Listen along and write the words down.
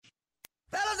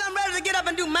up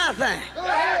and do my thing.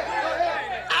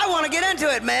 I want to get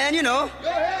into it, man, you know.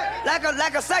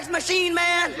 Like a sex machine,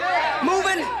 man.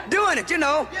 Moving, doing it, you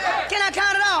know. Can I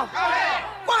count it off?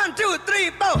 1, 2,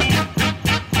 3, 4.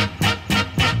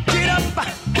 Get up,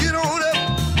 get on up,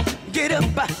 get up,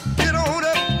 get on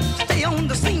up. Stay on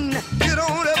the scene, get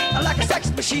on up. Like a sex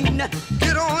machine,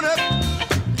 get on up,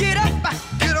 get up,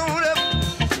 get on up,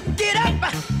 get up,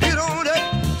 get on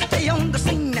up. Stay on the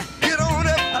scene, get on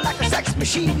up. Like a sex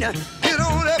machine, get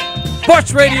on up.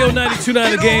 Sports Radio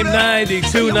 92.9 The Game,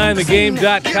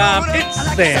 92.9thegame.com.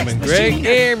 It's Sam and Greg.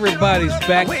 Everybody's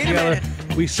back together.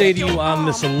 We say to you on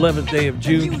this 11th day of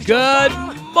June, good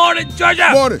morning, Georgia.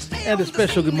 Morning. And a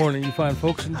special good morning, you find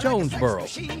folks in Jonesboro.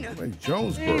 Hey,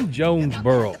 Jonesboro. In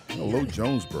Jonesboro. Hello,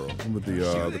 Jonesboro. Remember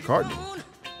the Cardinals?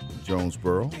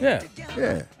 Jonesboro. Yeah.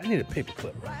 Yeah. I need a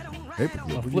paperclip.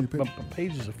 Paperclip. My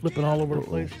pages are flipping all over the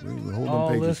place.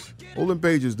 Hold them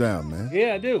pages down, man.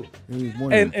 Yeah, I do.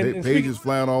 And pages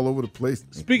flying all over the place.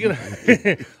 Speaking of,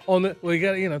 we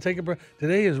got to, take a break.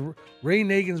 Today is Ray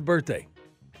Nagin's birthday.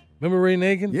 Remember Ray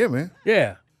Nagin? Yeah, man.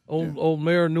 Yeah. Old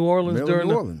mayor of New Orleans. New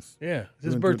Orleans. Yeah, it's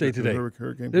his birthday today.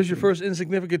 There's your first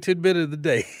insignificant tidbit of the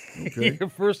day. Okay. Your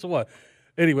first one.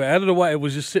 Anyway, I don't know why it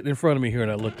was just sitting in front of me here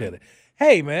and I looked at it.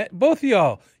 Hey, man, both of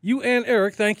y'all, you and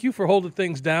Eric, thank you for holding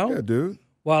things down. Yeah, dude.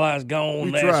 While I was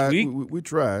gone last week. We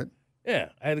tried. Yeah,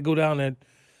 I had to go down and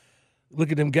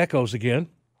look at them geckos again.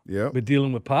 Yeah. Been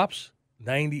dealing with Pops,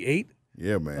 98.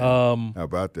 Yeah, man. How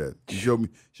about that? You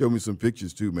show me some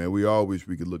pictures, too, man. We all wish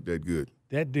we could look that good.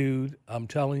 That dude, I'm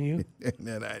telling you. that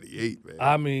 98, man.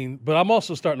 I mean, but I'm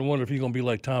also starting to wonder if he's going to be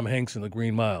like Tom Hanks in The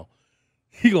Green Mile.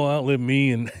 He going to outlive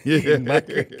me and my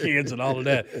kids and all of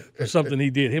that for something he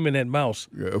did, him and that mouse.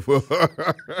 Yeah.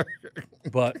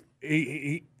 But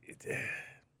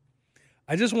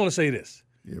I just want to say this.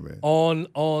 Yeah, man.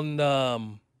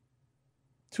 On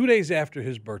 2 days after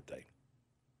his birthday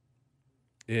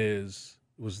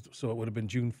so it would have been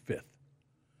June 5th.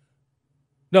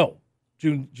 No,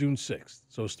 June 6th.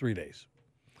 So it's 3 days.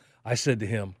 I said to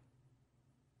him,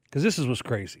 because this is what's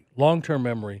crazy. Long-term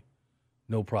memory,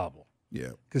 no problem.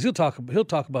 Yeah. Because he'll talk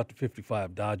about the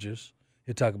 55 Dodgers.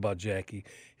 He'll talk about Jackie.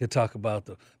 He'll talk about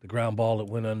the ground ball that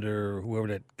went under whoever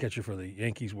that catcher for the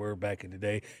Yankees were back in the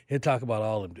day. He'll talk about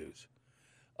all them dudes.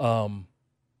 As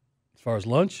far as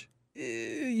lunch,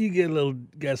 you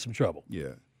got some trouble.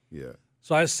 Yeah, yeah.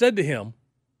 So I said to him,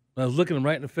 I was looking him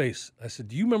right in the face. I said,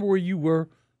 do you remember where you were?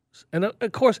 And,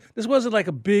 of course, this wasn't like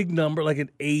a big number, like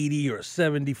an 80 or a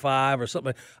 75 or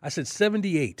something. I said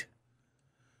 78.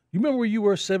 You remember where you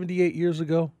were 78 years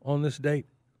ago on this date?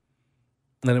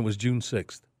 And it was June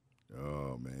 6th.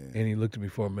 Oh, man. And he looked at me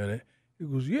for a minute. He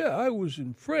goes, yeah, I was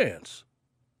in France.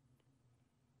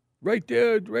 Right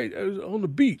there, I was on the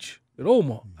beach at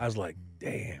Omaha. I was like,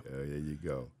 damn. There you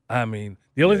go. I mean,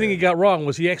 the only thing he got wrong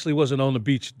was he actually wasn't on the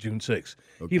beach June 6th.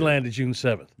 Okay. He landed June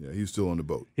 7th. Yeah, he was still on the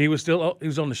boat. He was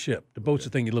on the ship. The boat's the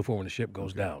thing you look for when the ship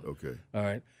goes down. Okay. All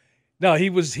right. No, he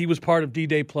was part of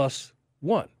D-Day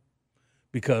 +1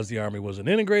 because the Army wasn't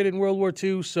integrated in World War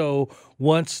II. So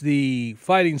once the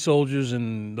fighting soldiers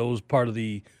and those part of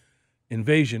the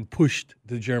invasion pushed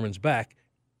the Germans back,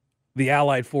 the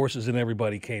Allied forces and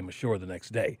everybody came ashore the next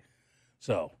day.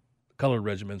 So the colored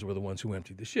regiments were the ones who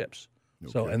emptied the ships.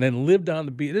 Okay. So and then lived on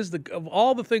the beach. Of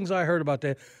all the things I heard about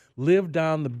that, lived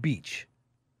on the beach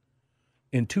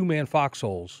in two-man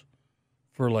foxholes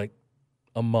for like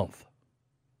a month.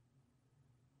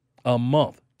 A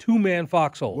month. Two-man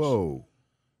foxholes. Whoa.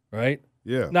 Right?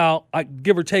 Yeah. Now, I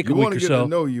give or take a week or so. You want to get to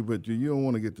know you, but you don't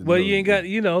want to get to know you. Well, you ain't got,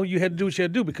 you had to do what you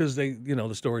had to do because they,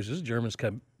 the stories is Germans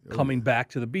coming back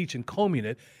to the beach and combing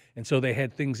it. And so they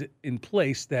had things in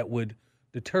place that would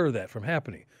deter that from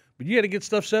happening. But you had to get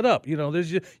stuff set up. You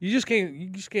just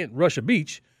can't rush a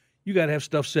beach. You got to have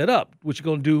stuff set up. What you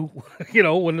going to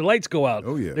do, when the lights go out.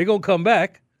 Oh, yeah. They're going to come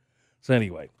back. So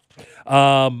anyway,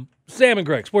 Sam and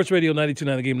Greg, Sports Radio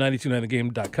 92.9 The Game,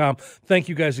 92.9thegame.com. Thank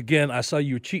you guys again. I saw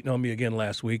you were cheating on me again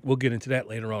last week. We'll get into that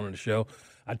later on in the show.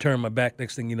 I turned my back.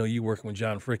 Next thing you know, you working with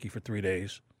John Fricke for 3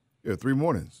 days. Yeah, 3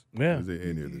 mornings. Yeah.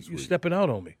 In here this You're week. Stepping out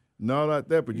on me. No, not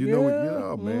that, but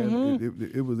man,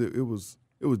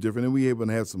 it was different, and we able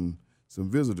to have some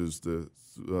visitors to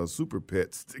Super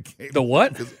Pets that came. The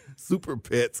what? Super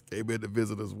Pets came in to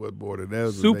visit us one morning. That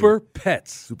was Super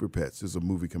Pets. Super Pets. There's a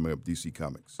movie coming up, DC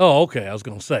Comics. Oh, okay. I was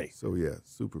going to say. So yeah,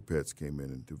 Super Pets came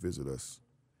in to visit us.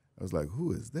 I was like,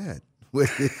 who is that? Yeah,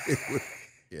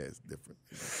 it's different.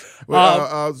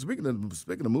 Well, speaking of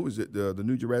movies, the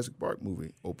new Jurassic Park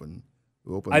movie opened.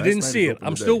 I didn't see it.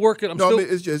 I'm still working.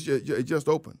 It just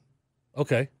opened.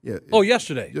 Okay. Yeah. Oh,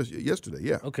 yesterday. Just yesterday.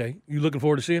 Yeah. Okay. You looking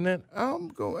forward to seeing that? I'll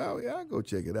go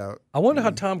check it out. I wonder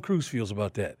how Tom Cruise feels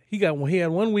about that. He had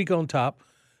 1 week on top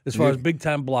as far as big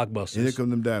time blockbusters. And here come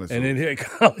them dinosaurs. And then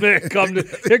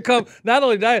here come not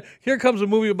only that, here comes a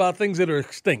movie about things that are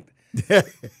extinct.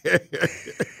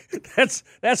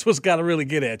 That's what's got to really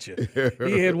get at you.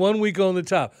 He had 1 week on the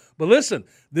top. But listen,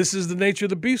 this is the nature of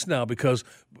the beast now because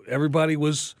everybody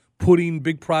was putting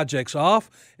big projects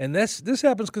off, and this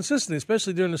happens consistently,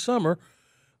 especially during the summer,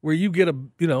 where you get a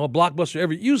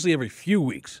blockbuster usually every few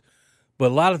weeks. But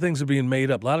a lot of things are being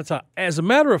made up. A lot of time. As a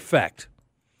matter of fact,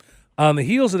 on the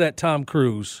heels of that Tom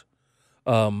Cruise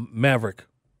Maverick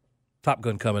Top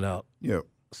Gun coming out, Yeah.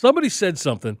 somebody said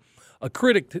something. A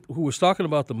critic who was talking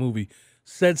about the movie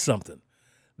said something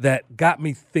that got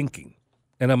me thinking,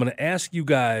 and I'm going to ask you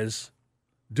guys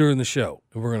during the show,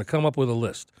 and we're going to come up with a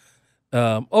list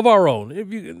of our own. If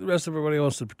the rest of everybody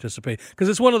wants to participate, because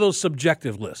it's one of those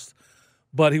subjective lists.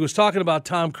 But he was talking about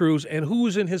Tom Cruise and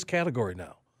who's in his category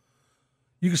now.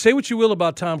 You can say what you will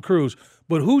about Tom Cruise,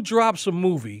 but who drops a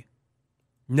movie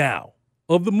now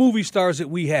of the movie stars that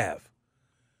we have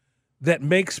that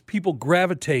makes people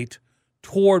gravitate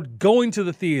toward going to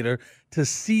the theater to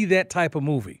see that type of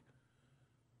movie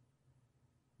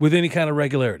with any kind of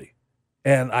regularity?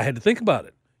 And I had to think about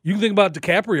it. You can think about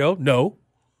DiCaprio. No.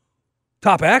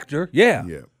 Top actor. Yeah.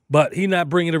 But he not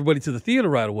bringing everybody to the theater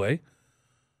right away.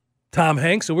 Tom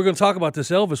Hanks. And we're going to talk about this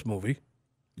Elvis movie.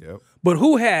 Yep. But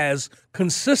who has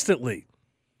consistently,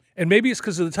 and maybe it's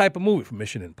because of the type of movie, from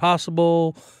Mission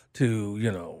Impossible to,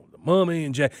 The Mummy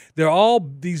and Jack. They're all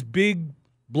these big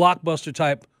blockbuster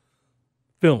type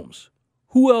films.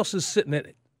 Who else is sitting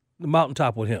at the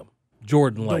mountaintop with him?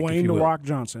 Jordan-like, Dwayne "The Rock"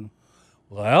 Johnson.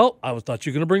 Well, I thought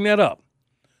you were going to bring that up.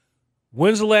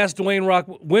 When's the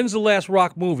last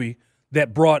Rock movie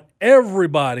that brought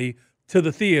everybody to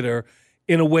the theater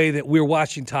in a way that we're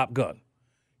watching Top Gun?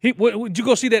 Did you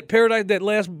go see that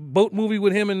last boat movie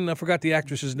with him and I forgot the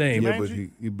actress's name? Yeah,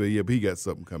 but he got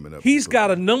something coming up. He's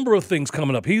got a number of things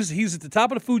coming up. He's at the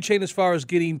top of the food chain as far as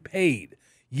getting paid.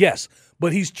 Yes,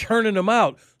 but he's churning them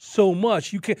out so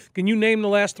much. Can you name the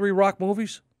last 3 Rock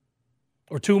movies?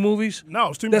 Or 2 movies? No,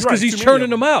 it's too many. That's because he's churning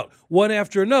them out one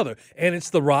after another. And it's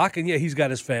The Rock, and yeah, he's got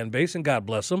his fan base, and God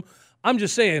bless him. I'm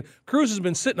just saying, Cruise has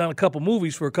been sitting on a couple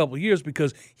movies for a couple of years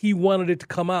because he wanted it to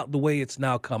come out the way it's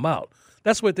now come out.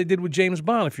 That's what they did with James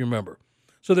Bond, if you remember.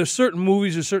 So there's certain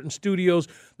movies, there's certain studios,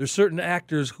 there's certain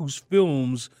actors whose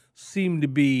films seem to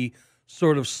be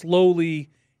sort of slowly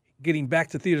getting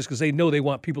back to theaters because they know they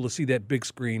want people to see that big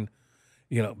screen,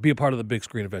 be a part of the big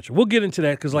screen adventure. We'll get into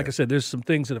that because, like I said, there's some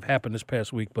things that have happened this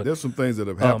past week. But there's some things that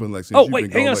have happened.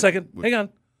 Hang on a second. Hang on.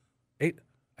 I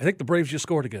think the Braves just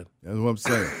scored again. That's what I'm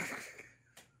saying.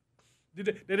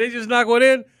 Did they just knock one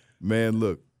in? Man,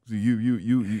 look.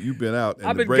 You've been out. And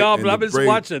I've been gone, but I've been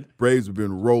watching. Braves have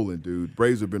been rolling, dude.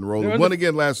 Braves have been rolling. Won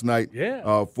again last night. Yeah.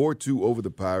 4-2 over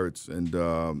the Pirates, and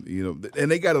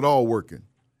and they got it all working.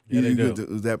 Yeah, they do.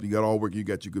 You got all working. You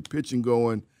got your good pitching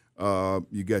going.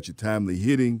 You got your timely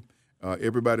hitting.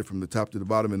 Everybody from the top to the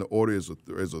bottom in the order is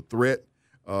a threat.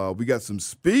 We got some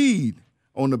speed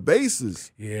on the bases.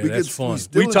 Yeah, that's fun.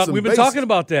 We've been talking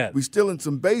about that. We're still in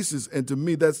some bases, and to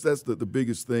me, that's the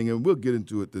biggest thing. And we'll get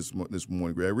into it this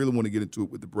morning, Greg. I really want to get into it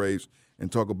with the Braves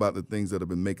and talk about the things that have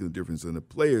been making a difference and the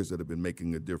players that have been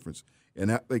making a difference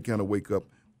and how they kind of wake up.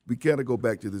 We kind of go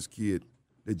back to this kid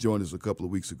that joined us a couple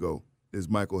of weeks ago, this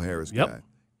Michael Harris guy.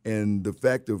 And the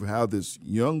fact of how this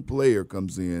young player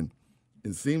comes in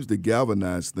and seems to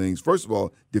galvanize things. First of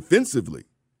all, defensively,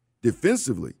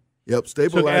 help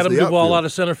stabilize Took Adam the Duvall outfield. out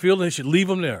of center field, and they should leave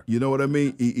him there. You know what I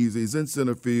mean? He's in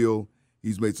center field.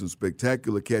 He's made some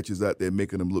spectacular catches out there,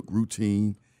 making them look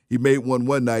routine. He made one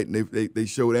night, and they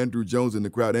showed Andrew Jones in the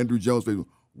crowd. Andrew Jones,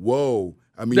 whoa!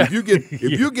 I mean, if you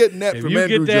get that from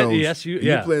Andrew Jones, yes,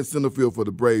 you're playing center field for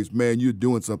the Braves, man, you're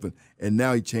doing something. And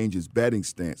now he changed his batting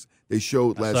stance. They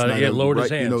showed last night. Lowered his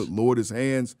hands. Lowered his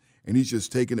hands, and he's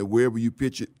just taking it wherever you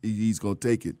pitch it. He's going to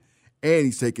take it. And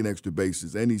he's taking extra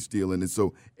bases, and he's stealing it.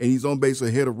 And he's on base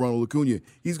ahead of Ronald Acuna.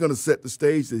 He's going to set the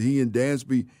stage that he and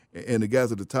Dansby and the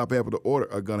guys at the top half of the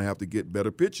order are going to have to get better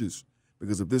pitches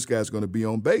because if this guy's going to be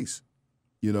on base,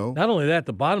 Not only that,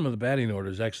 the bottom of the batting order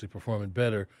is actually performing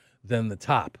better than the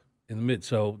top in the mid.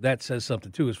 So that says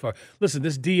something, too, listen,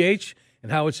 this DH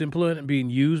and how it's implemented and being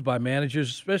used by managers,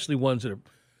 especially ones that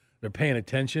are paying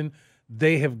attention,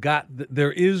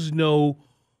 there is no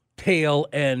tail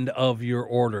end of your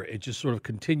order. It just sort of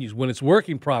continues. When it's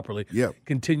working properly,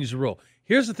 continues to roll.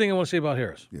 Here's the thing I want to say about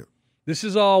Harris. Yeah. This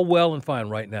is all well and fine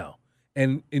right now,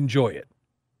 and enjoy it.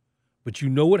 But you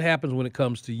know what happens when it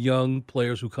comes to young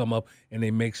players who come up and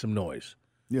they make some noise.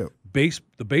 Yeah.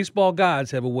 The baseball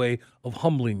gods have a way of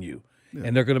humbling you,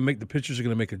 and they're going to make the pitchers are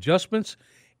going to make adjustments.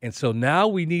 And so now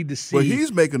we need to see. But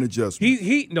he's making adjustments.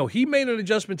 He made an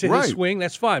adjustment to his swing.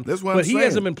 That's fine. That's what but I'm saying. He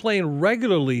hasn't been playing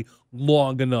regularly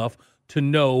long enough to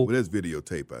know. Well, there's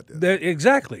videotape out there. That,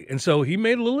 exactly. And so he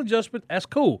made a little adjustment. That's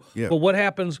cool. Yeah. But what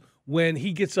happens when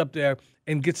he gets up there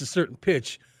and gets a certain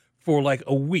pitch for like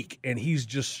a week and he's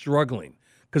just struggling?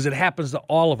 Because it happens to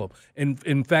all of them. And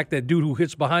in fact, that dude who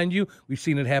hits behind you, we've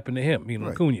seen it happen to him,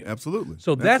 Right. Acuna. Absolutely.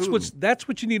 So that's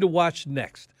what you need to watch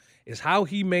next, is how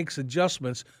he makes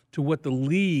adjustments to what the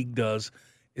league does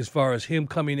as far as him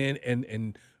coming in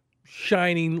and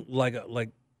shining like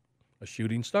a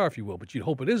shooting star, if you will. But you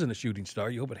hope it isn't a shooting star.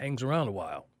 You hope it hangs around a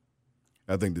while.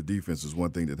 I think the defense is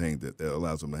one thing that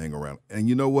allows him to hang around. And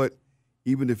you know what?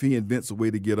 Even if he invents a way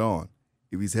to get on,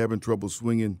 if he's having trouble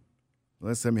swinging,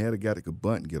 last time he had a guy that could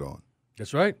bunt and get on.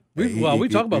 That's right. We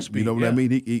talk about speed. You know what I mean?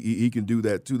 He can do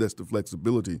that too. That's the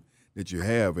flexibility that you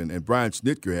have. And Brian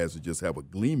Snitker has to just have a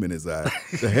gleam in his eye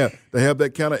to have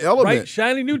that kind of element. Right,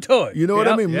 shiny new toy. You know what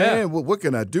I mean? Man, what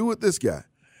can I do with this guy?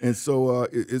 And so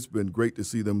it's been great to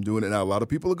see them doing it. Now, a lot of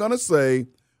people are going to say,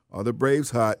 are the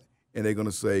Braves hot? And they're going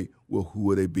to say, well, who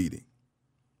are they beating?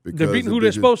 Because they're beating who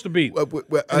they're supposed to beat.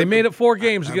 They made it 4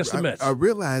 games against the Mets. I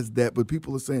realize that, but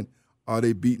people are saying, are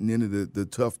they beating any of the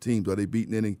tough teams? Are they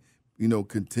beating any,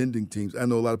 contending teams? I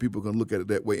know a lot of people are going to look at it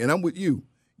that way. And I'm with you.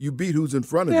 You beat who's in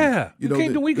front of you. Yeah.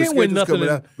 We can't win nothing.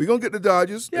 We're going to get the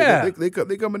Dodgers. Yeah. They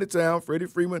come into town. Freddie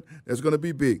Freeman, that's going to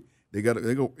be big.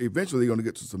 Eventually they're going to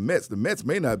get to some Mets. The Mets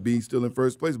may not be still in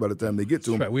first place by the time they get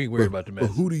to them. Right. We ain't worried about the Mets.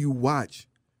 But who do you watch?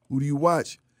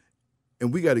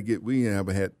 And we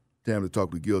haven't had time to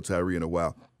talk to Gil Tyree in a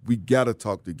while. We got to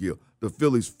talk to Gil. The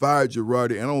Phillies fired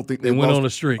Girardi, and I don't think they went on a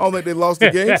streak. I don't think they lost the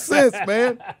game since,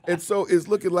 man. And so it's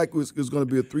looking like it's going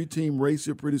to be a 3-team race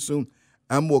here pretty soon.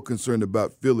 I'm more concerned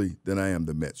about Philly than I am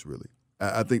the Mets, really.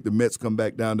 I think the Mets come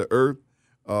back down to earth,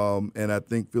 and I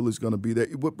think Philly's going to be there.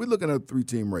 We're looking at a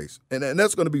 3-team race, and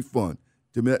that's going to be fun.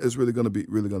 To me, it's really going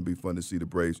to be fun to see the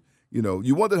Braves.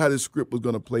 You wondered how this script was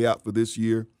going to play out for this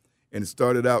year, and it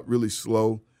started out really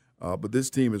slow. But this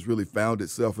team has really found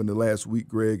itself in the last week,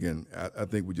 Greg, and I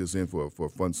think we're just in for a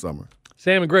fun summer.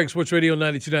 Sam and Greg, Sports Radio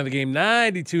 92.9 The Game,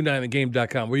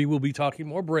 92.9thegame.com, where you will be talking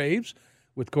more Braves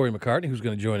with Corey McCartney, who's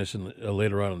going to join us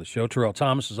later on in the show. Terrell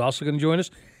Thomas is also going to join us.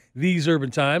 These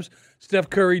Urban Times. Steph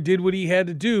Curry did what he had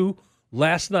to do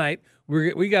last night.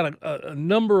 We got a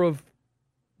number of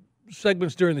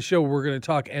segments during the show where we're going to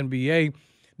talk NBA,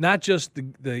 not just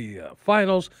the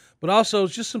finals, but also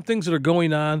just some things that are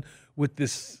going on with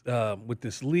this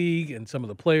league and some of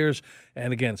the players.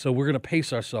 And again, so we're going to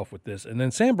pace ourselves with this. And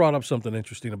then Sam brought up something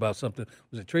interesting about something.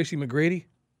 Was it Tracy McGrady?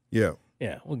 Yeah.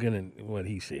 Yeah, we'll get in what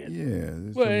he said. Yeah.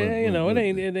 Well,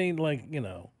 it ain't like,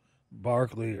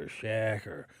 Barkley or Shaq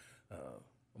or a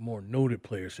more noted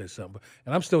player said something.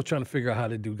 And I'm still trying to figure out how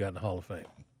that dude got in the Hall of Fame.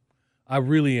 I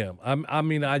really am.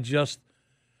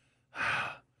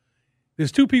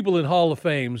 There's 2 people in Hall of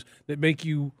Fames that make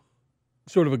you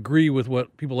sort of agree with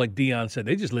what people like Dion said.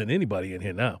 They just letting anybody in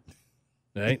here now,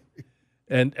 right?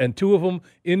 and 2 of them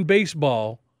in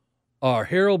baseball are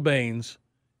Harold Baines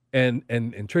and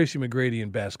Tracy McGrady in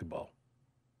basketball.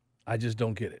 I just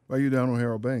don't get it. Why are you down on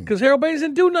Harold Baines? Because Harold Baines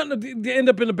didn't do nothing to end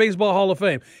up in the Baseball Hall of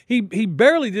Fame. He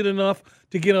barely did enough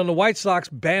to get on the White Sox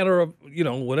banner of,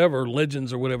 whatever,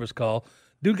 Legends or whatever it's called.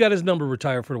 Dude got his number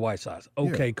retired for the White Sox.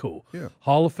 Okay, cool. Yeah.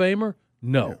 Hall of Famer?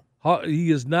 No. Yeah. He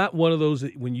is not one of those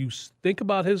that when you think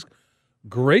about his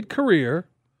great career,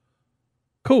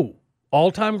 cool.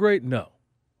 All-time great? No.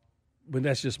 But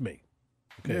that's just me.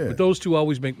 Okay. Yeah. But those 2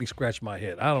 always make me scratch my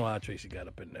head. I don't know how Tracy got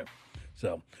up in there.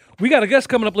 So we got a guest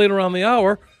coming up later on the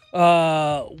hour,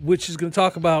 which is going to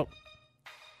talk about,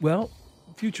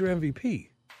 future MVP.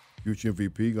 Future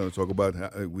MVP, going to talk about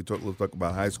we'll talk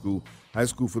about high school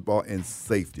football and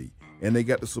safety. And they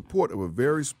got the support of a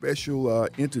very special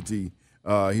entity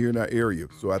here in our area.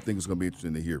 So I think it's going to be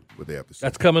interesting to hear what they have to say.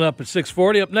 That's coming up at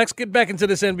 6:40. Up next, get back into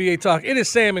this NBA talk. It is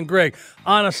Sam and Greg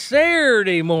on a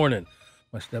Saturday morning.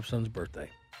 My stepson's birthday.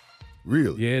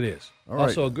 Really? Yeah, it is. All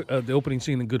right. Also, the opening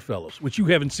scene in Goodfellas, which you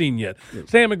haven't seen yet. Yeah.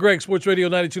 Sam and Greg, Sports Radio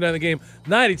 92.9 The Game,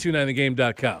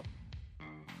 92.9thegame.com.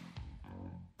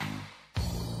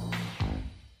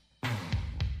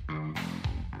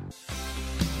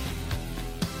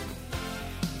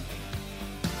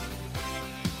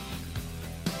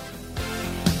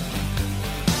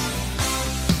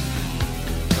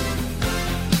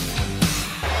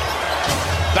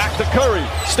 Back to Curry,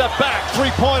 step back,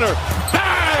 three-pointer,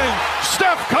 bang!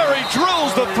 Steph Curry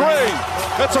drills the three.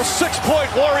 That's a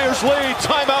 6-point Warriors lead.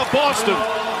 Timeout, Boston.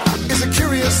 It's a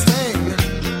curious thing.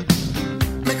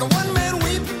 Make a one-man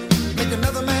weep, make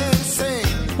another man sing.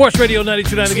 Sports Radio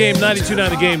 92.9 The Game,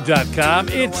 929thegame.com.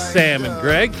 It's Sam and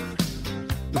Greg.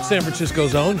 With San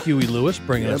Francisco's own Huey Lewis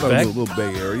bringing us back. A little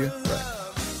Bay Area. Right.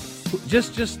 It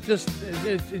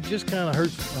just kind of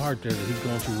hurts the heart there that he's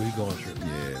going through what he's going through.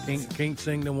 Yeah. Can't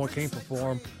sing no more, can't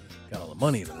perform. Got all the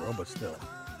money in the world, but still.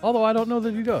 Although I don't know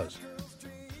that he does.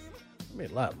 He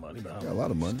made a lot of money, but a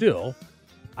lot of money. Still,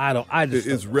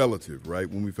 it's relative, right?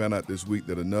 When we found out this week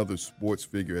that another sports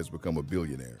figure has become a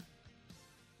billionaire.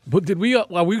 But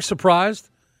are we surprised?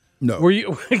 No. Were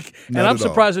you? And I'm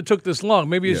surprised it took this long.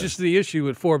 Maybe it's Yeah. just the issue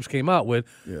that Forbes came out with.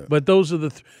 Yeah. But those are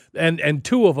the and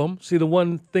two of them. See, the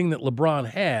one thing that LeBron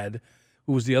had,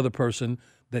 who was the other person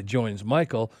that joins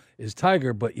Michael, is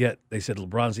Tiger. But yet they said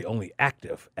LeBron's the only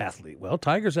active athlete. Well,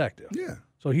 Tiger's active. Yeah.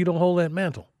 So he don't hold that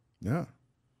mantle. Yeah.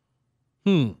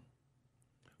 And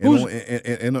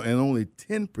only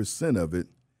 10% of it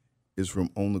is from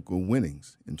only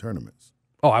winnings in tournaments.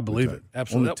 Oh, I believe it.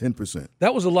 Absolutely. Only 10%.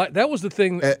 That was that was the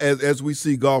thing. As we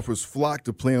see golfers flock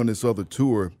to play on this other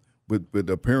tour with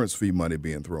appearance fee money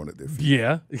being thrown at their feet.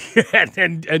 Yeah.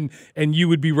 and you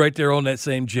would be right there on that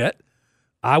same jet.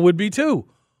 I would be too.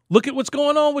 Look at what's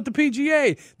going on with the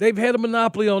PGA. They've had a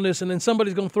monopoly on this, and then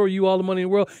somebody's going to throw you all the money in the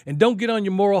world. And don't get on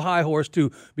your moral high horse, too,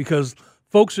 because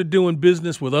folks are doing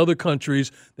business with other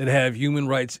countries that have human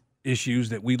rights issues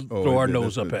that we throw our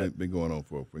nose up at. Been going on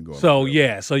for. So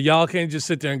y'all can't just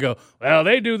sit there and go, well,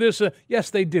 they do this. Yes,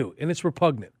 they do, and it's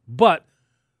repugnant. But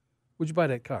where'd you buy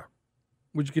that car?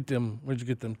 Where'd you get them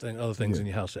other things in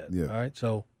your house at? Yeah. All right,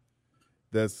 so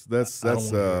that's but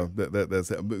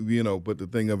the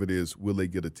thing of it is, will they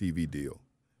get a TV deal?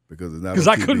 Because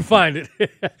I couldn't find it.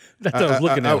 That's what I was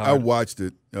looking at. I watched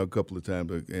it a couple of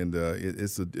times, and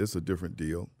it's a different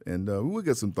deal. And we'll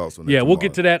get some thoughts on that. Yeah, we'll tomorrow.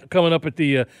 get to that coming up at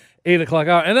the 8 o'clock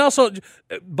hour. And also,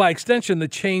 by extension, the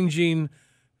changing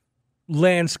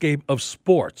landscape of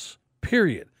sports,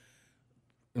 period.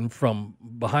 And from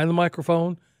behind the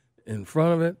microphone, in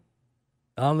front of it,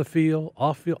 on the field,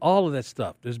 off field, all of that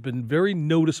stuff. There's been very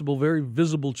noticeable, very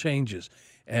visible changes.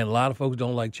 And a lot of folks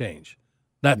don't like change.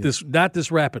 Not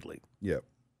this rapidly. Yeah.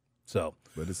 So,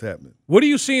 but it's happening. What are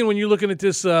you seeing when you're looking at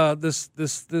this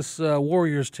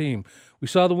Warriors team? We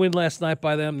saw the win last night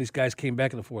by them. These guys came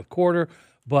back in the fourth quarter,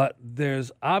 but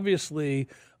there's obviously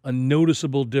a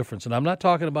noticeable difference. And I'm not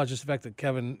talking about just the fact that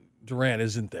Kevin Durant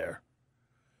isn't there,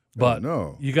 but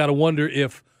you got to wonder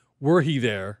if were he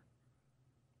there.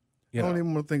 I don't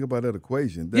even want to think about that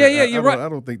equation. You're right. I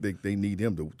don't think they need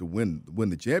him to win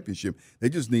the championship. They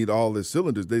just need all the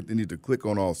cylinders. They need to click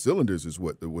on all cylinders is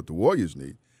what the Warriors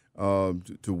need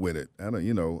to win it.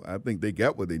 I think they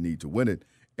got what they need to win it,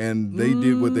 and they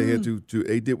did what they had to.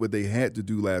 They did what they had to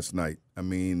do last night. I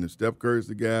mean, if Steph Curry's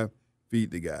the guy,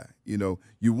 feed the guy.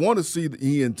 You want to see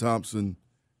he and Thompson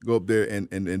go up there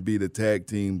and be the tag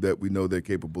team that we know they're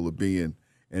capable of being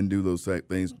and do those type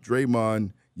things.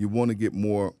 Draymond. You want to get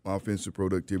more offensive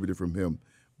productivity from him.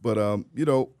 But,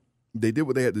 they did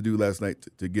what they had to do last night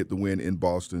to get the win in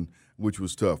Boston, which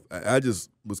was tough. I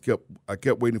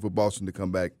kept waiting for Boston to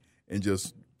come back and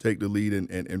just take the lead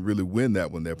and really win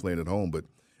that when they're playing at home. But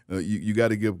you got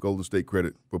to give Golden State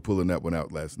credit for pulling that one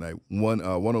out last night.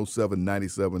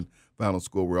 107-97 final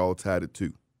score. We're all tied at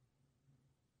 2.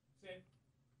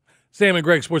 Sam and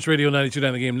Greg, Sports Radio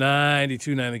 92.9 The Game,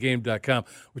 929thegame.com.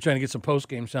 We're trying to get some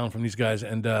post-game sound from these guys,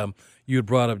 and you had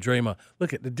brought up Draymond.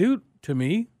 Look, at the dude, to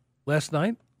me, last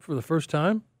night, for the first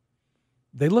time,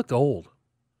 they looked old.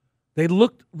 They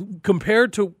looked,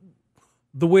 compared to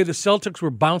the way the Celtics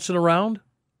were bouncing around,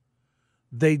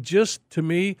 they just, to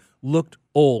me, looked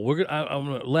old. I'm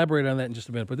going to elaborate on that in just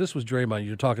a minute, but this was Draymond.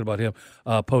 You're talking about him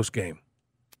post-game.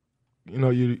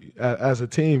 You as a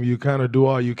team, you kind of do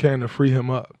all you can to free him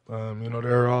up.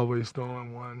 They're always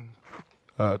throwing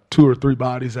 2 or 3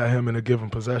 bodies at him in a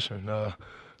given possession,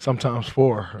 sometimes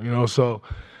 4. So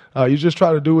you just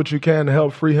try to do what you can to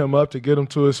help free him up, to get him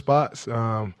to his spots,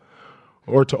 or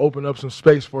to open up some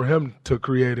space for him to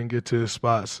create and get to his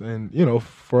spots. And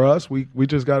for us, we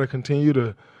just got to continue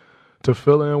to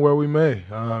fill in where we may.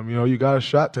 You got a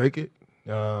shot, take it.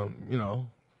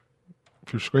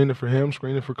 If you're screening for him,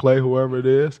 screening for Clay, whoever it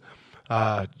is,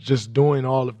 just doing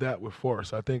all of that with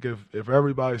force. I think if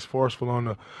everybody's forceful on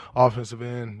the offensive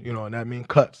end, and that means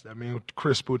cuts, that means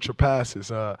crisp with your passes,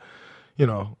 then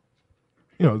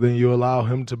you allow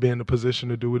him to be in the position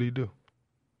to do what he do.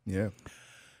 Yeah.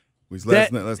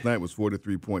 Last night was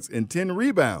 43 points and 10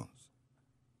 rebounds.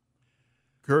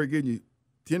 Curry getting you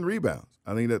 10 rebounds.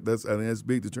 I think that's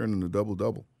big to turn into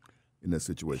double-double in that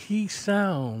situation. He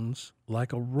sounds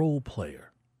like a role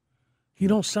player. He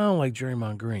don't sound like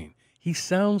Draymond Green. He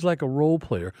sounds like a role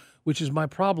player, which is my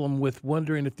problem with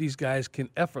wondering if these guys can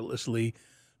effortlessly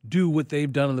do what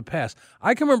they've done in the past.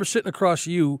 I can remember sitting across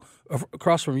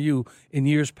from you in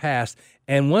years past,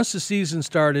 and once the season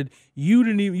started,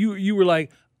 you were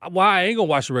like, "Well, I ain't gonna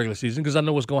watch the regular season because I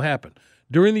know what's gonna happen."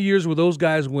 During the years where those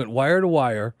guys went wire to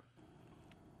wire,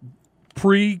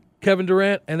 pre-Kevin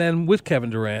Durant and then with Kevin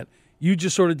Durant, you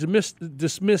just sort of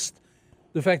dismissed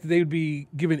the fact that they would be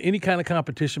given any kind of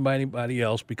competition by anybody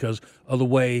else because of the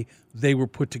way they were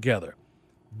put together.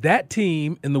 That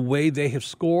team and the way they have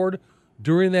scored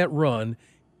during that run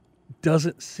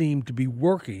doesn't seem to be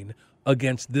working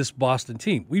against this Boston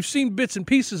team. We've seen bits and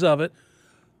pieces of it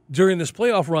during this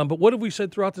playoff run, but what have we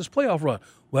said throughout this playoff run?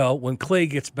 Well, when Klay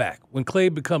gets back, when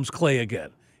Klay becomes Klay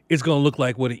again, it's going to look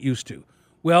like what it used to.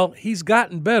 Well, he's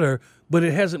gotten better, but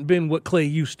it hasn't been what Klay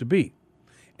used to be.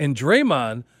 And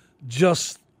Draymond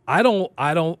just, I don't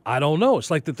know.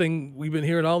 It's like the thing we've been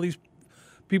hearing all these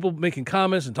people making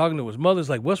comments and talking to his mother. It's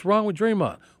like, what's wrong with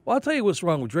Draymond? Well, I'll tell you what's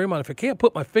wrong with Draymond. If I can't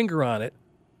put my finger on it,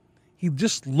 he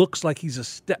just looks like he's a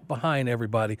step behind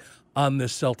everybody on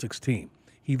this Celtics team.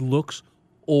 He looks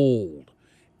old,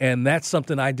 and that's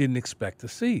something I didn't expect to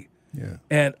see. Yeah.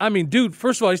 And, I mean, dude,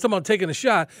 first of all, he's talking about taking a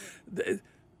shot.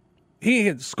 He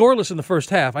had scoreless in the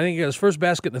first half. I think he got his first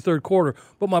basket in the third quarter.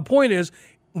 But my point is,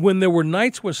 when there were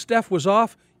nights when Steph was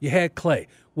off, you had Klay.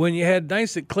 When you had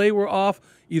nights that Klay were off,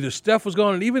 either Steph was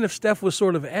gone, and even if Steph was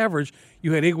sort of average,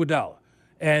 you had Iguodala.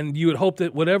 And you would hope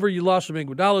that whatever you lost from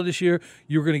Iguodala this year,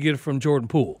 you were going to get it from Jordan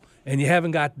Poole. And you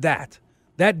haven't got that.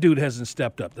 That dude hasn't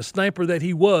stepped up. The sniper that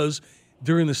he was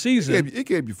during the season. It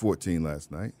gave you 14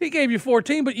 last night. He gave you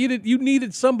 14, but you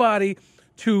needed somebody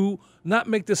to not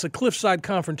make this a cliffside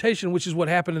confrontation, which is what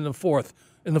happened in the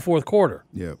fourth quarter.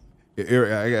 Yeah.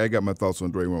 Eric, I got my thoughts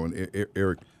on Draymond.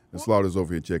 Eric and Slaughter's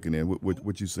over here checking in.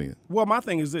 What you seeing? Well, my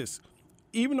thing is this.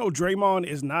 Even though Draymond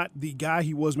is not the guy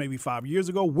he was maybe 5 years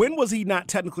ago, when was he not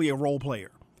technically a role player?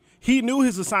 He knew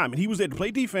his assignment. He was there to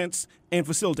play defense and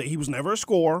facilitate. He was never a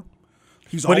scorer.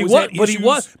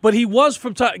 But he was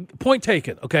from point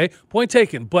taken, okay? Point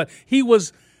taken. But he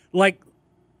was like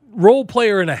role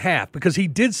player and a half because he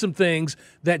did some things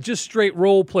that just straight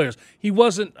role players. He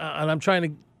wasn't, and I'm trying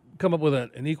to come up with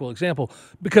an equal example,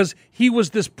 because he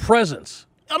was this presence.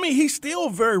 I mean, he's still a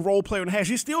very role player and a half.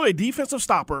 He's still a defensive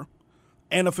stopper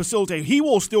and a facilitator. He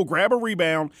will still grab a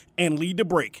rebound and lead the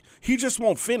break. He just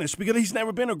won't finish because he's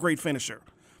never been a great finisher.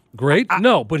 Great?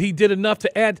 No, but he did enough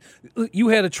to add. You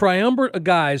had a triumvirate of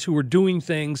guys who were doing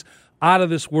things out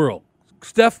of this world.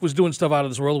 Steph was doing stuff out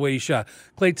of this world the way he shot.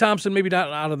 Klay Thompson, maybe not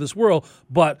out of this world,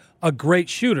 but a great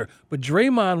shooter. But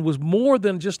Draymond was more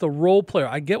than just a role player.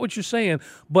 I get what you're saying,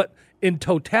 but in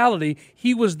totality,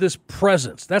 he was this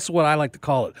presence. That's what I like to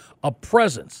call it, a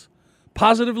presence,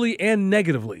 positively and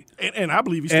negatively. And I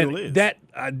believe he still is.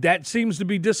 That seems to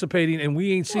be dissipating, and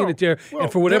we ain't seeing it there.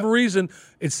 And for whatever reason,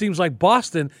 it seems like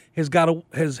Boston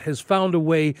has found a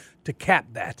way to cap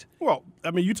that. Well,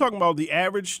 I mean, you're talking about the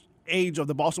average age of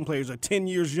the Boston players are 10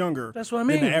 years younger. That's what I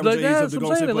mean. Than the average age of the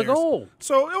Golden State players. They look old.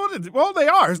 So, well, they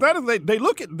are. It's not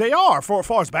that they are for as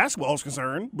far as basketball is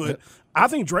concerned. But I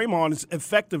think Draymond's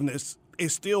effectiveness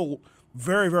is still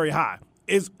very, very high.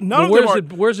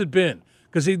 Where's it been?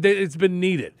 Because it's been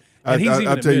needed. And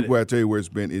I'll tell you where it's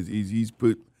been. He's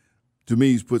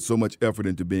put so much effort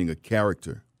into being a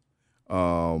character.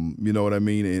 You know what I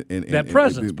mean? And that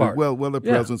presence part. Well, the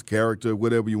presence, character,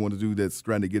 whatever you want to do that's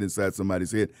trying to get inside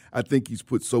somebody's head. I think he's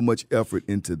put so much effort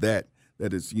into that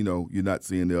is, you're not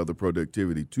seeing the other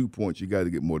productivity. 2 points, you got to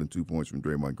get more than 2 points from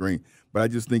Draymond Green. But I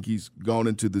just think he's gone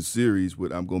into the series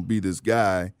with, I'm going to be this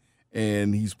guy,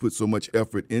 and he's put so much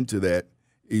effort into that.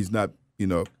 He's not,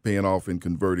 paying off and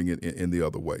converting it in the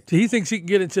other way. So he thinks he can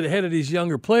get into the head of these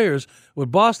younger players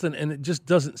with Boston, and it just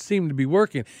doesn't seem to be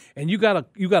working. And you got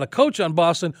a coach on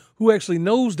Boston who actually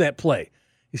knows that play.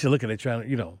 He said, "Look at it, trying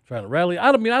to rally."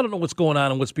 I don't know what's going on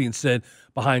and what's being said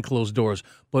behind closed doors,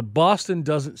 but Boston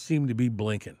doesn't seem to be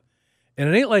blinking. And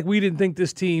it ain't like we didn't think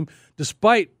this team,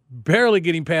 despite barely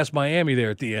getting past Miami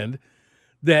there at the end,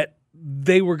 that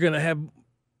they were going to have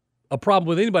a problem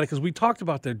with anybody because we talked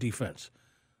about their defense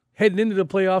heading into the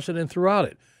playoffs and then throughout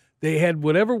it. They had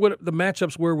whatever the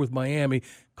matchups were with Miami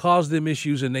caused them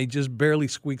issues, and they just barely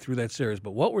squeaked through that series.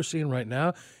 But what we're seeing right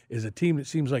now is a team that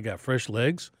seems like got fresh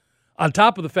legs, on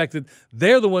top of the fact that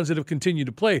they're the ones that have continued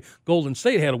to play. Golden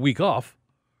State had a week off,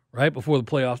 right, before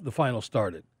the finals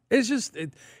started. It's just,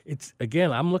 it's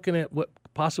again, I'm looking at what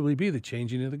could possibly be the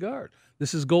changing of the guard.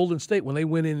 This is Golden State when they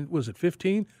went in. Was it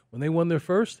 15 when they won their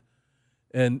first?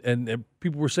 And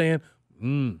people were saying,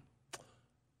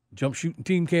 jump shooting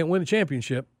team can't win a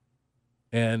championship,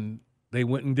 and they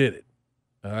went and did it.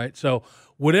 All right. So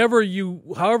however you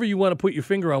want to put your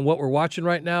finger on what we're watching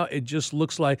right now, it just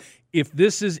looks like if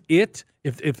this is it,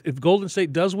 if Golden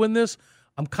State does win this,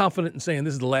 I'm confident in saying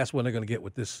this is the last one they're going to get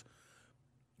with this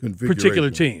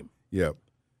particular team. Yeah.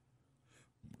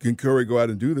 Can Curry go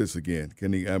out and do this again?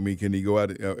 Can he? I mean, can he go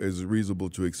out? Is it reasonable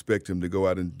to expect him to go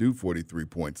out and do 43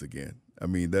 points again? I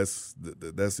mean, that's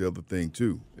the other thing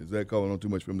too. Is that calling on too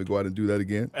much for him to go out and do that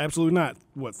again? Absolutely not.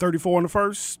 34 in the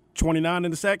first, 29 in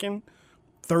the second,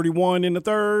 31 in the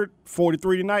third,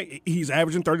 43 tonight. He's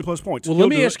averaging 30-plus points. Well, let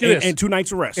me ask you this. And 2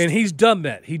 nights of rest. And he's done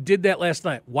that. He did that last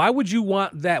night. Why would you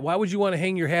want that? Why would you want to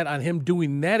hang your hat on him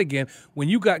doing that again when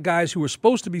you got guys who are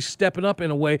supposed to be stepping up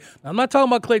in a way? Now, I'm not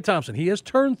talking about Klay Thompson. He has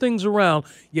turned things around,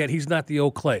 yet he's not the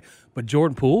old Klay. But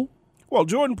Jordan Poole? Well,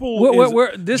 Jordan Poole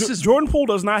Jordan Poole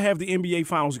does not have the NBA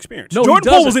Finals experience. No, Jordan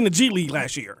Poole was in the G League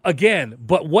last year. Again,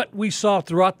 but what we saw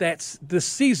throughout this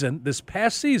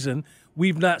past season,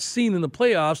 we've not seen in the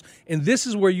playoffs, and this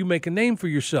is where you make a name for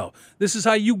yourself. This is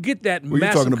how you get that massive.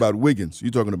 You're talking about Wiggins.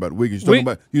 You're talking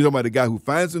about the guy who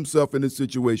finds himself in a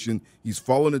situation. He's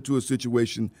fallen into a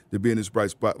situation to be in his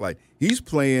bright spotlight. He's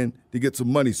playing to get some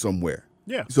money somewhere.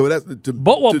 Yeah. So that's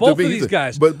both of these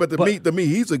guys. But to me,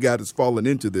 he's a guy that's fallen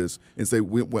into this and say, I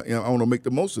want to make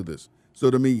the most of this.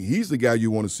 So to me, he's the guy you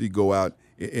want to see go out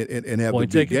and have the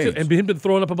big games. And he's been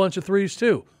throwing up a bunch of threes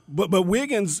too. But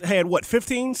Wiggins had,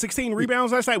 15, 16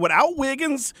 rebounds last night? Without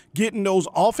Wiggins getting those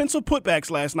offensive putbacks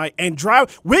last night and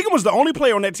Wiggins was the only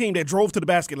player on that team that drove to the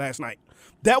basket last night.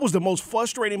 That was the most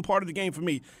frustrating part of the game for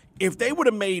me. If they would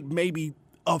have made maybe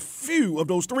a few of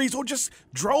those threes or just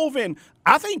drove in,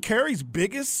 I think Curry's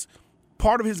biggest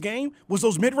part of his game was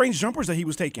those mid-range jumpers that he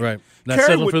was taking. Right. Not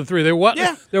settling for the three. They're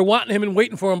wanting him and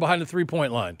waiting for him behind the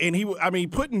three-point line.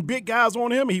 And putting big guys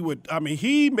on him,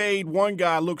 he made one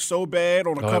guy look so bad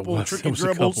on a couple of tricky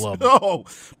dribbles. Oh,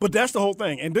 but that's the whole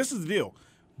thing. And this is the deal.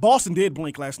 Boston did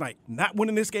blink last night. Not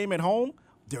winning this game at home,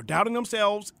 they're doubting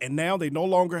themselves, and now they no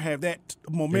longer have that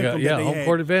momentum that they had. Home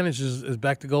court advantage is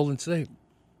back to Golden State.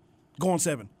 Going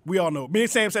 7. We all know. Me and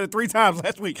Sam said it 3 times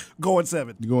last week. Going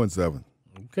 7. You're going 7.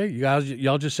 Okay,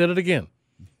 y'all just said it again.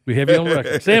 We have you on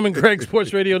record. Sam and Greg,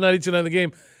 Sports Radio 92.9 The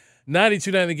Game,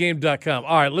 92.9thegame.com.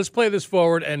 All right, let's play this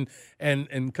forward and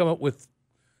come up with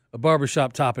a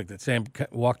barbershop topic that Sam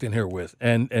walked in here with.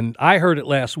 And I heard it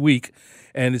last week,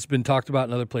 and it's been talked about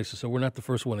in other places, so we're not the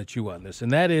first one to chew on this.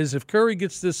 And that is, if Curry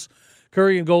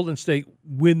and Golden State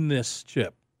win this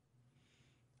chip,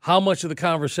 how much of the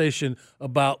conversation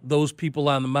about those people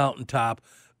on the mountaintop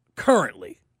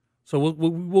currently? So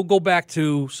we'll go back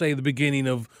to, say, the beginning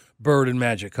of Bird and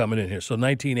Magic coming in here. So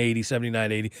 1980,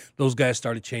 79, 80, those guys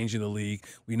started changing the league.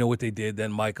 We know what they did.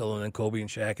 Then Michael and then Kobe and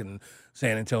Shaq and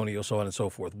San Antonio, so on and so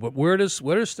forth. But where does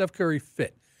Steph Curry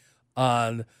fit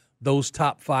on those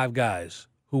top 5 guys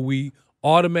who we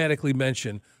automatically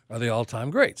mention are the all-time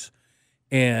greats?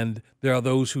 And there are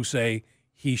those who say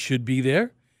he should be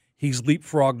there. He's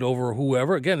leapfrogged over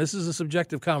whoever. Again, this is a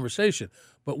subjective conversation.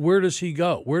 But where does he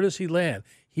go? Where does he land?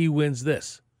 He wins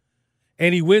this.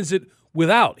 And he wins it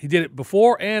he did it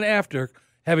before and after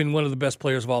having one of the best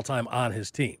players of all time on his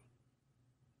team.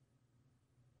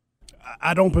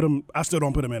 I still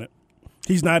don't put him in it.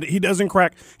 He doesn't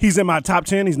crack. He's in my top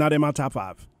 10. He's not in my top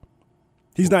 5.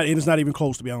 He's not, and it's not even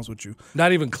close, to be honest with you.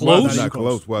 Not even close? Not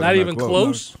close. Not even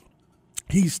close?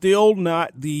 He's still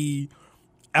not the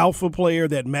alpha player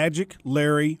that Magic,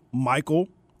 Larry, Michael,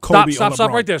 Kobe, Stop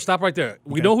right there. Stop right there. Okay.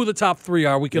 We know who the top 3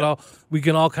 are. We can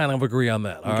all kind of agree on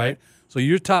that. All right. So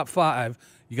your top 5,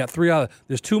 you got 3 other.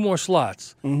 There's 2 more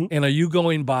slots. Mm-hmm. And are you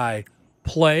going by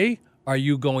play? Are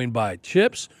you going by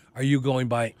chips? Are you going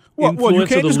by influence well, you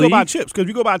can't of the just league? go by chips, because if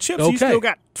you go by chips, he's still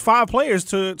got 5 players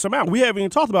to mount. We haven't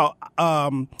even talked about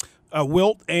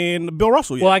Wilt and Bill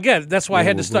Russell yet. Well, again, that's why I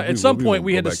had to start. At some point,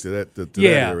 we had to go back to that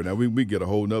era. Now we get a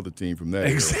whole nother team from that.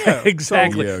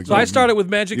 Exactly. So I started with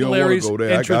Magic and Larry's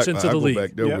entrance into the league. I'll go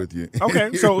back there with you.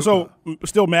 Okay, so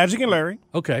still Magic and Larry.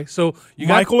 Okay, so you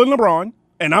Michael got and LeBron.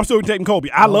 And I'm still taking Kobe.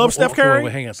 I love Steph Curry.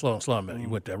 Hang on, slow on a minute. You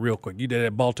went there real quick. You did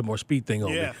that Baltimore speed thing on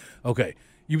me. Yeah. Okay.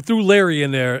 You threw Larry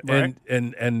in there, right.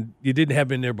 and you didn't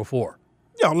have him in there before.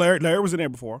 Yeah, Larry was in there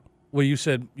before. Well, you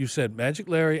said Magic,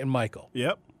 Larry, and Michael.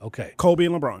 Yep. Okay. Kobe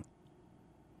and LeBron.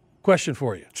 Question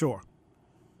for you. Sure.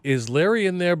 Is Larry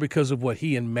in there because of what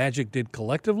he and Magic did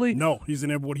collectively? No, he's in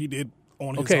there for what he did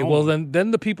on his own. Okay, well,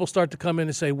 then the people start to come in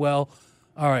and say, well,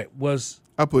 all right,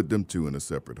 I put them 2 in a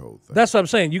separate whole thing. That's what I'm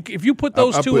saying. If you put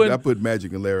those 2 in. I put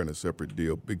Magic and Larry in a separate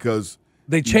deal because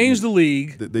They changed the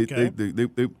league.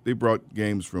 They brought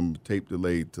games from tape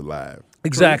delayed to live.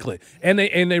 Exactly, and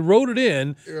they wrote it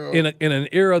in an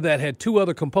era that had two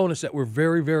other components that were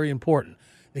very, very important.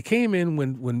 They came in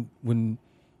when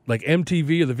like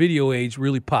MTV or the video age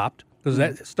really popped, because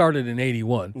that started in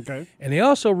 '81. Okay, and they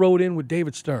also wrote in with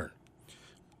David Stern,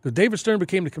 because David Stern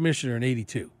became the commissioner in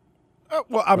 '82.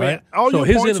 Well, I mean, right? all So your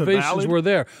his points innovations were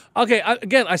there. Okay,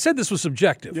 again, I said this was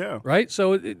subjective. Yeah. Right.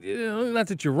 So not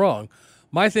that you're wrong.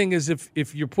 My thing is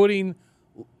if you're putting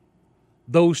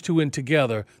those two in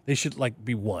together, they should like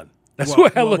be one. That's the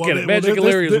way I look at it. Magic and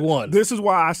Larry is one. This is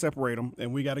why I separate them,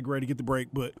 and we got to get ready to get the break.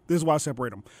 But this is why I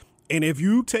separate them. And if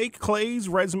you take Clay's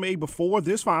resume before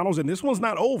this finals, and this one's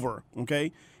not over,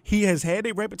 okay, he has had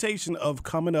a reputation of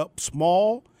coming up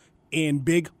small in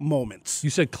big moments. You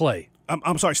said Clay.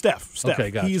 I'm sorry, Steph.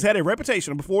 Okay, gotcha. He's had a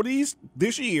reputation before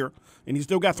this year, and he's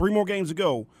still got 3 more games to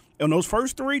go. In those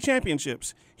first 3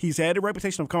 championships, he's had a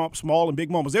reputation of coming up small in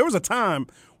big moments. There was a time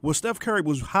where Steph Curry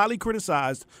was highly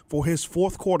criticized for his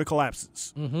fourth quarter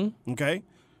collapses. Mm-hmm. Okay?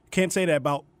 Can't say that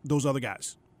about those other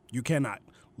guys. You cannot.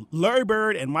 Larry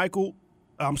Bird and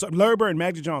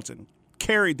Magic Johnson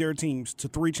carried their teams to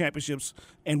 3 championships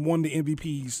and won the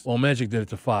MVPs. Well, Magic did it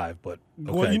to 5, but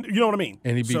okay. Well, you know what I mean.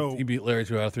 And he beat Larry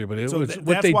 2 out of 3, but So it's what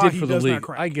that's they why did he for the does not league.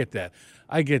 crack. I get that.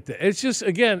 It's just,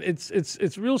 again,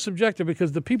 it's real subjective,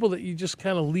 because the people that you just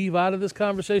kind of leave out of this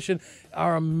conversation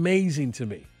are amazing to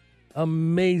me.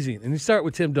 Amazing. And you start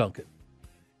with Tim Duncan.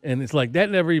 And it's like,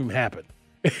 that never even happened.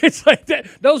 It's like that.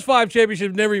 Those 5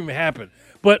 championships never even happened.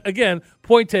 But again,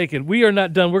 point taken. We are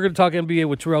not done. We're going to talk NBA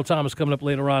with Terrell Thomas coming up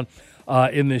later on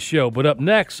in this show. But up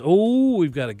next,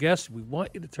 we've got a guest we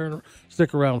want you to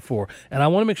stick around for. And I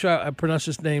want to make sure I pronounce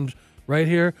his name right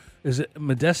here. Is it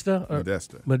Modesta?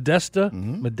 Modesta.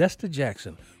 Mm-hmm. Modesta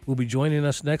Jackson will be joining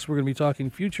us next. We're going to be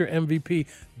talking future MVP.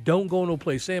 Don't go no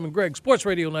place. Sam and Greg, Sports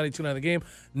Radio 92.9 The Game,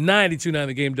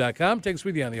 929thegame.com. Take us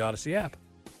with you on the Odyssey app.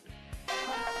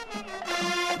 We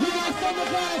got summer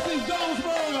class in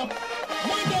Jonesboro.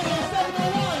 Monday at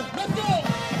 7:01. Let's go.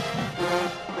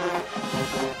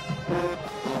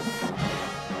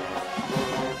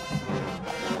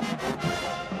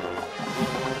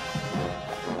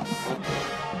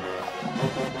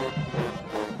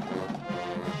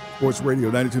 Sports Radio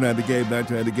 92.9 The Game,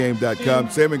 929thegame.com.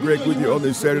 Sam and Greg with you on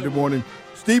this Saturday morning.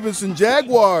 Stevenson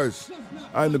Jaguars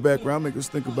are in the background. Make us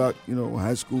think about,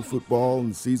 high school football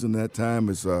and the season that time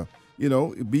is,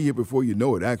 be here before you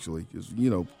know it, actually. Just,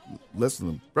 less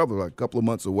than probably like a couple of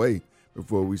months away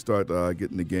before we start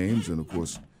getting the games. And, of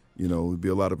course, there'll be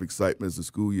a lot of excitement as the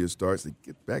school year starts. They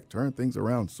get back, turn things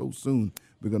around so soon.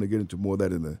 We're going to get into more of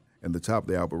that in the top of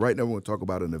the hour. But right now we're going to talk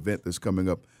about an event that's coming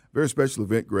up. Very special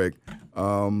event, Greg,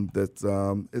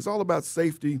 that is all about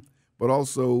safety, but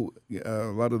also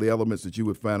a lot of the elements that you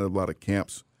would find at a lot of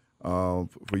camps for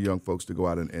young folks to go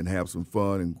out and have some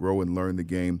fun and grow and learn the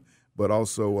game, but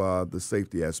also the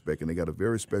safety aspect. And they got a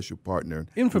very special partner.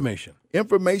 Information.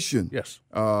 Yes.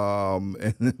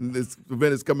 And this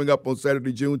event is coming up on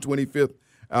Saturday, June 25th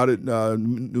out at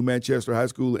New Manchester High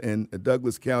School in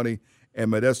Douglas County.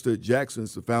 And Modesta Jackson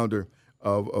is the founder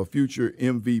of a future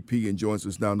MVP and joins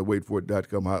us now on the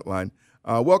waitforit.com hotline.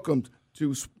 Welcome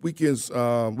to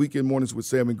Weekend Mornings with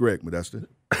Sam and Greg, Modesta.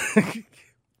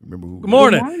 Remember who? Good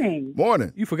morning. Good morning.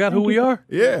 Morning. You forgot who we are?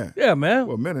 Yeah. Yeah, man.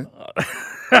 For a minute.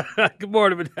 Good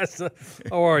morning, Modesta.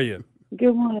 How are you?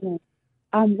 Good morning.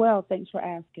 I'm well. Thanks for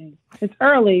asking. It's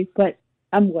early, but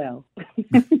I'm well.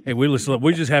 Hey, we're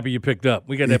just happy you picked up.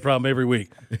 We got that problem every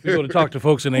week. We go to talk to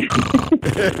folks and they.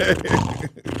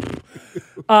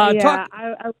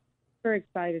 I'm very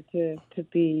excited to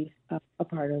be a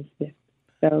part of this.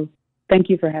 So thank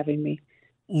you for having me.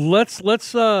 Let's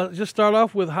just start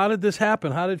off with, how did this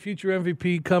happen? How did Future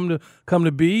MVP come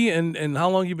to be, and how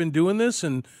long you been doing this,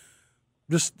 and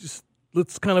just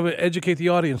let's kind of educate the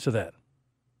audience to that.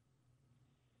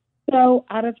 So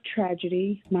out of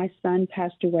tragedy, my son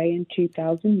passed away in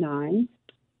 2009,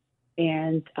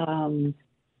 and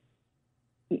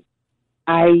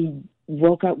I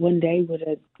woke up one day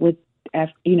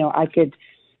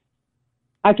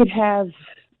I could have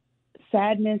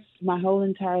sadness my whole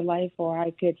entire life, or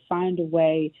I could find a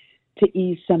way to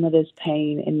ease some of this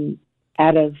pain. And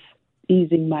out of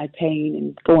easing my pain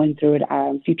and going through it,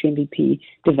 Future MVP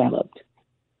developed.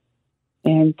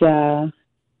 And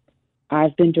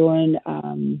I've been doing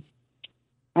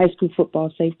high school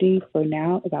football safety for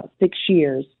now about 6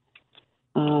 years.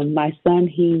 My son,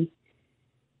 he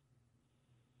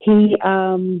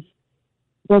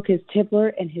broke his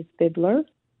tibia and his fibula,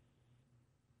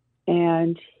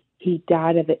 and he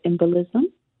died of an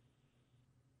embolism.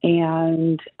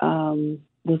 And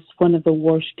was one of the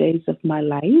worst days of my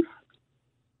life.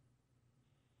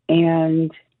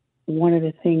 And one of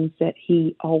the things that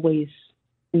he always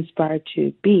inspired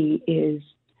to be is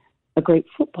a great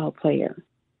football player.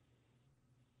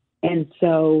 And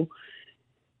so,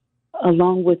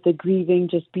 along with the grieving,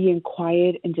 just being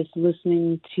quiet and just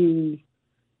listening to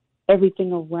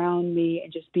everything around me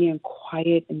and just being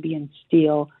quiet and being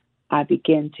still, I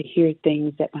began to hear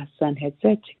things that my son had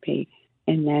said to me.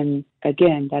 And then,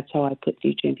 again, that's how I put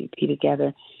Future MVP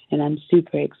together. And I'm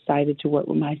super excited to work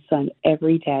with my son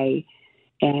every day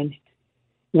and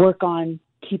work on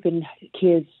keeping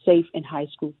kids safe in high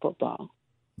school football.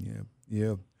 Yeah,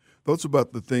 yeah. Those are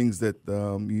about the things that,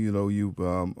 you've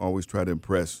always try to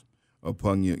impress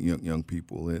upon young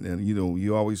people. And,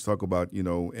 you always talk about,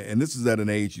 and this is at an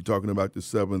age, you're talking about the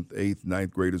 7th, 8th, 9th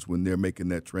graders when they're making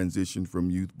that transition from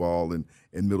youth ball and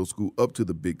middle school up to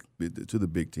the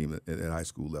big team at high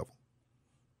school level.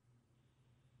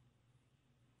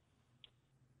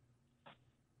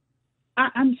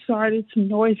 I'm sorry, there's some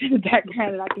noise in the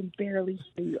background and I can barely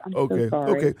hear you. I'm so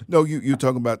sorry. Okay. No, you're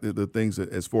talking about the things that,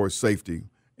 as far as safety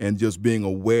and just being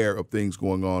aware of things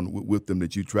going on with them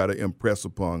that you try to impress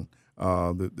upon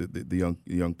the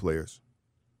young players.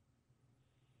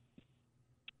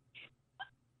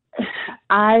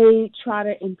 I try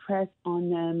to impress on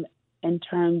them in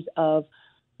terms of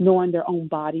knowing their own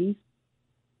bodies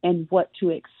and what to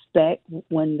expect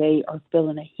when they are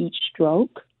feeling a heat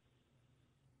stroke.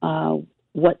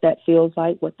 What that feels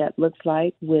like, what that looks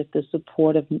like with the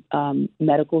support of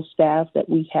medical staff that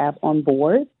we have on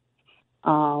board.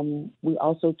 We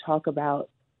also talk about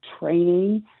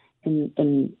training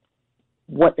and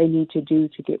what they need to do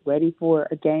to get ready for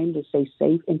a game to stay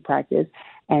safe in practice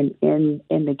and in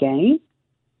the game.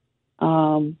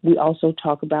 We also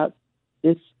talk about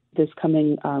this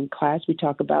coming class. We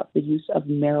talk about the use of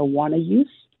marijuana use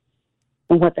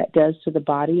and what that does to the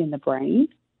body and the brain.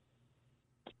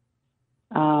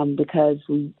 Because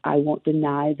I won't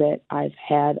deny that I've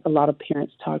had a lot of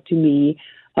parents talk to me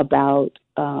about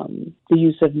the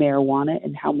use of marijuana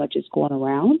and how much it's going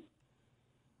around.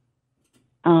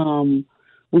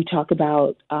 We talk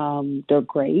about their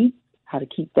grades, how to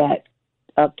keep that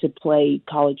up to play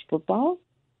college football.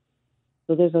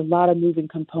 So there's a lot of moving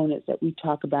components that we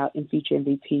talk about in Future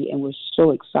MVP, and we're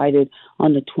so excited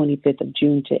on the 25th of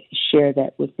June to share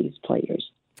that with these players.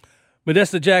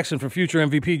 Modesta Jackson from Future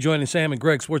MVP joining Sam and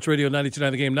Greg, Sports Radio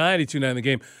 92.9 The Game,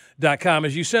 92.9thegame.com.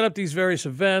 As you set up these various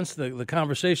events, the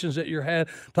conversations that you're had,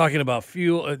 talking about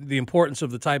fuel, the importance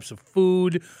of the types of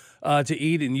food to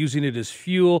eat and using it as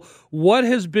fuel, what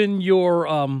has been your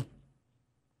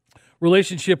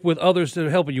relationship with others that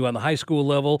are helping you on the high school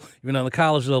level, even on the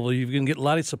college level? You're going to get a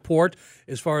lot of support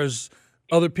as far as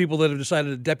other people that have decided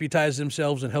to deputize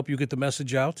themselves and help you get the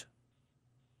message out?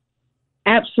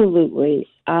 Absolutely.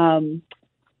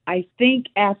 I think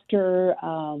after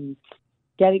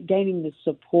gaining the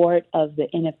support of the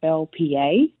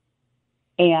NFLPA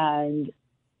and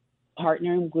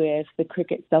partnering with the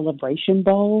Cricket Celebration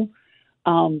Bowl,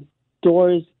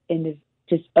 doors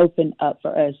just opened up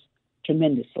for us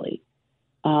tremendously.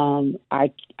 I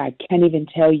can't even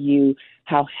tell you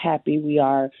how happy we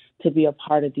are to be a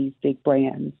part of these big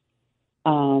brands.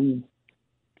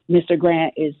 Mr.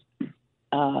 Grant is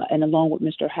and along with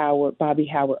Mr. Howard, Bobby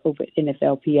Howard over at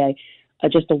NFLPA,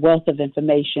 just a wealth of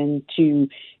information to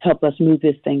help us move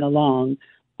this thing along.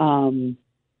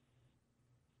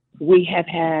 We have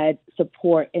had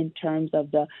support in terms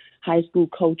of the high school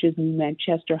coaches, New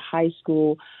Manchester High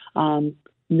School,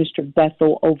 Mr.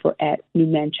 Bethel over at New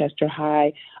Manchester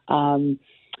High,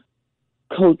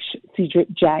 Coach Cedric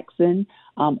Jackson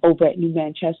over at New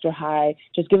Manchester High,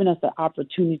 just giving us the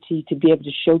opportunity to be able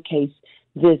to showcase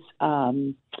this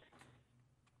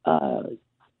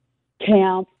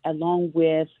camp along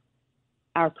with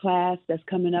our class that's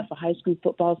coming up for high school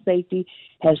football safety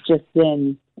has just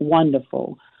been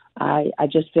wonderful. I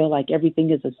just feel like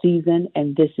everything is a season,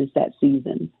 and this is that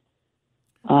season.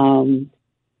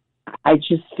 I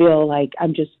just feel like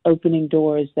I'm just opening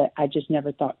doors that I just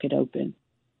never thought could open.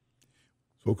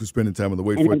 Focus spending time on the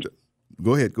way for it.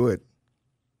 Go ahead.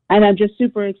 And I'm just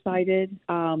super excited.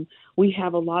 We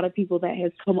have a lot of people that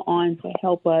has come on to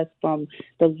help us, from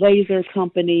the laser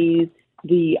companies,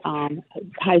 the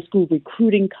high school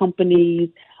recruiting companies,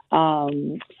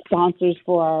 sponsors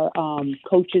for our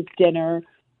coaches dinner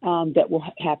that will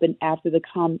happen after the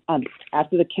camp.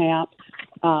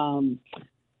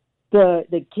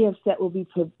 The gifts that will be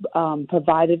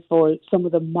provided for some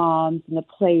of the moms and the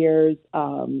players.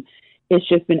 It's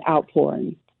just been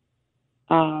outpouring.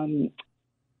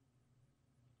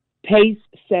 Pace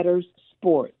Setters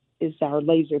Sports is our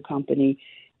laser company.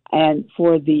 and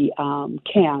for the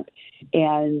camp,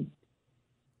 and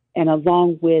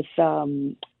along with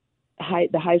the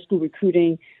high school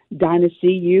recruiting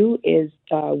Dynasty U is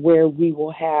where we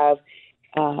will have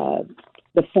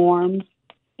the forms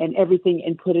and everything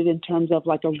inputted in terms of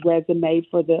like a resume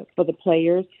for the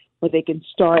players, where they can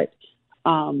start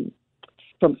from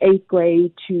 8th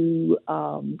grade to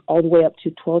all the way up to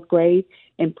 12th grade,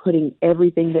 and putting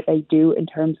everything that they do in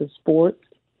terms of sports,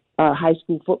 high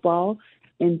school football,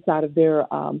 inside of their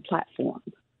platform.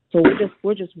 So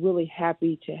we're just really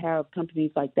happy to have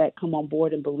companies like that come on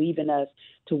board and believe in us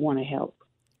to want to help.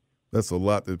 That's a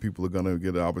lot that people are going to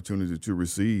get an opportunity to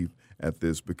receive at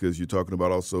this, because you're talking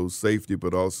about also safety,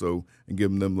 but also and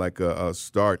giving them like a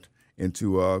start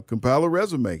into compile a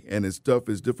resume. And it's tough,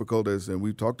 as difficult as, and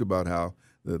we've talked about how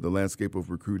the landscape of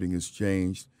recruiting has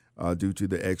changed due to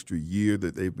the extra year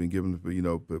that they've been given,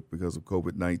 because of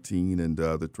COVID-19 and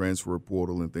the transfer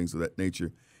portal and things of that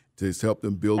nature, to help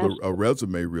them build a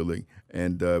resume, really.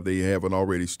 And if they haven't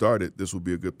already started, this will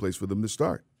be a good place for them to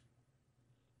start.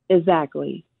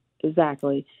 Exactly.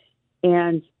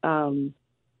 And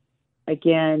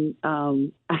again,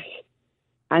 I'm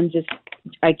just,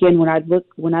 again, when I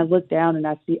look down and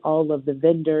I see all of the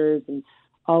vendors and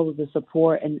all of the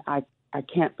support, and I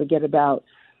can't forget about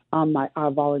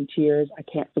our volunteers. I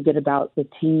can't forget about the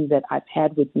team that I've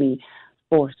had with me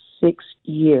for 6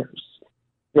 years.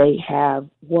 They have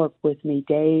worked with me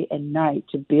day and night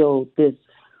to build this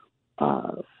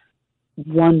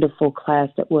wonderful class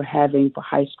that we're having for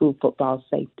high school football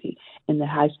safety. And the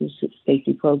high school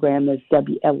safety program is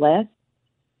WLS,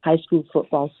 High School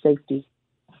Football Safety.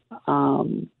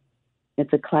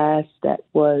 It's a class that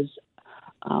was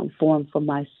formed for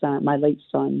my late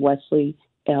son, Wesley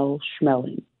L.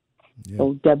 Schmeling. Yeah.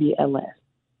 So WLS.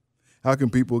 How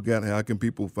can people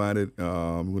find it? You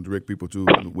want to direct people to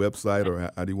the website,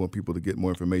 or how do you want people to get more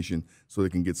information so they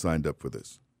can get signed up for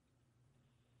this?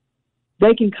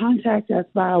 They can contact us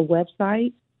via our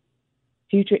website,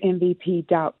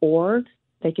 futuremvp.org.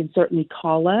 They can certainly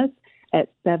call us at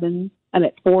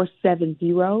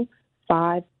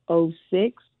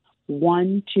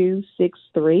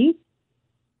 470-506-1263,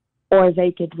 or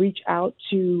they could reach out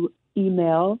to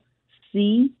email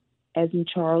C as in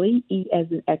Charlie, E as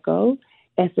in Echo,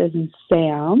 S as in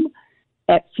Sam,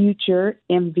 at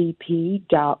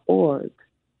futuremvp.org.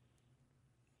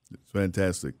 It's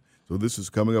fantastic. So this is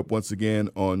coming up once again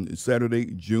on Saturday,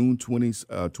 June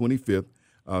 25th,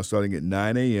 starting at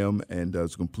 9 a.m., and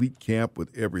it's a complete camp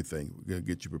with everything. We're going to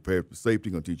get you prepared for safety,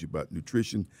 going to teach you about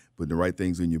nutrition, putting the right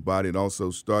things in your body, and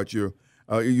also start your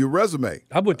resume.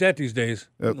 How about that these days?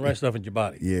 The right stuff in your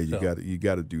body. Yeah, you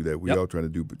got to do that. We all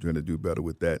trying to do better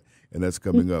with that, and that's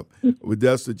coming up. With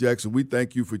Desta Jackson, we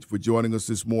thank you for joining us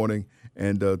this morning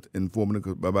and informing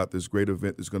us about this great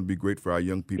event that's going to be great for our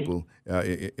young people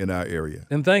in our area.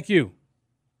 And thank you.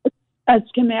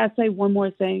 May I say one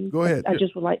more thing? Go ahead. I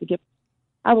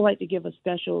would like to give a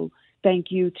special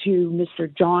thank you to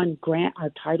Mr. John Grant, our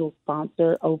title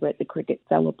sponsor over at the Cricket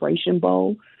Celebration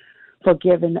Bowl, for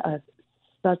giving us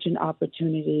such an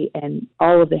opportunity and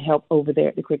all of the help over there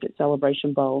at the Cricket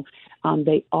Celebration Bowl.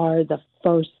 They are the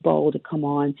first bowl to come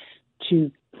on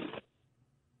to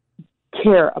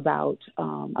care about,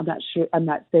 I'm not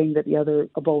saying that the other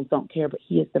bowls don't care, but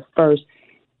he is the first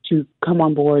to come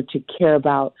on board to care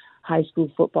about high school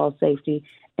football safety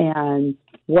and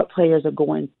what players are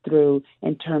going through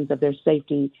in terms of their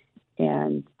safety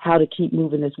and how to keep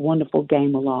moving this wonderful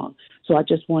game along. So I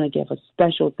just want to give a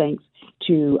special thanks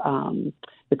to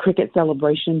the Cricket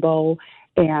Celebration Bowl,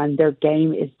 and their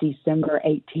game is December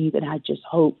 18th, and I just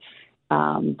hope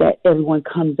that everyone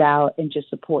comes out and just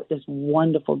support this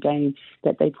wonderful game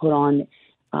that they put on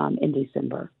in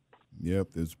December. Yep,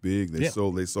 it's big. They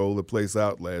sold the place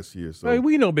out last year. So hey,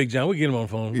 we know Big John. We get him on the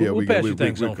phone. Yeah, we'll pass your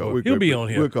thanks on for him. He'll be on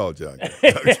here. We'll call John.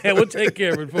 We'll take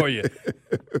care of it for you.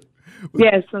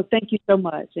 Yes, so thank you so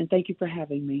much, and thank you for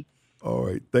having me. All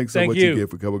right. Thanks so much again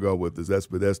for coming on with us. That's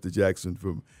Desta Jackson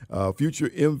from Future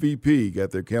MVP.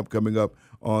 Got their camp coming up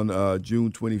on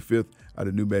June 25th out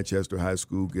of New Manchester High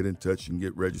School. Get in touch and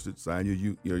get registered.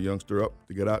 Sign your youngster up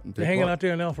to get out and take part. They're hanging out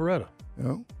there in Alpharetta.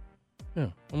 Yeah. Yeah.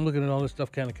 I'm looking at all this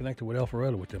stuff kind of connected with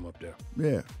Alpharetta with them up there.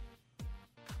 Yeah.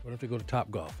 What if they go to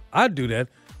Top Golf? I'd do that.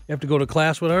 You have to go to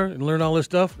class with her and learn all this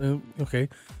stuff. And, okay.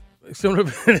 Sort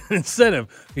of an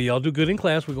incentive. Okay, y'all do good in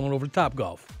class. We're going over to Top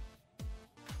Golf.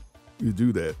 You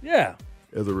do that. Yeah.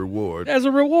 As a reward. As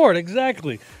a reward,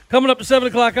 exactly. Coming up at 7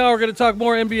 o'clock hour, we're going to talk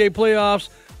more NBA playoffs,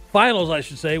 finals, I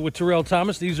should say, with Terrell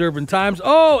Thomas, These Urban Times.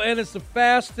 Oh, and it's the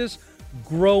fastest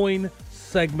growing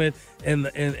segment in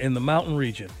the mountain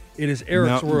region. It is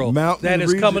Eric's World. Mountain that is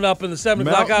region. coming up in the 7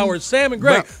 o'clock Mountain- hour. Sam and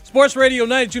Greg, Mount- Sports Radio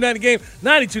 92.9 The Game,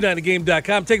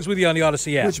 92.9thegame.com. Take us with you on the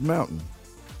Odyssey app. Which mountain?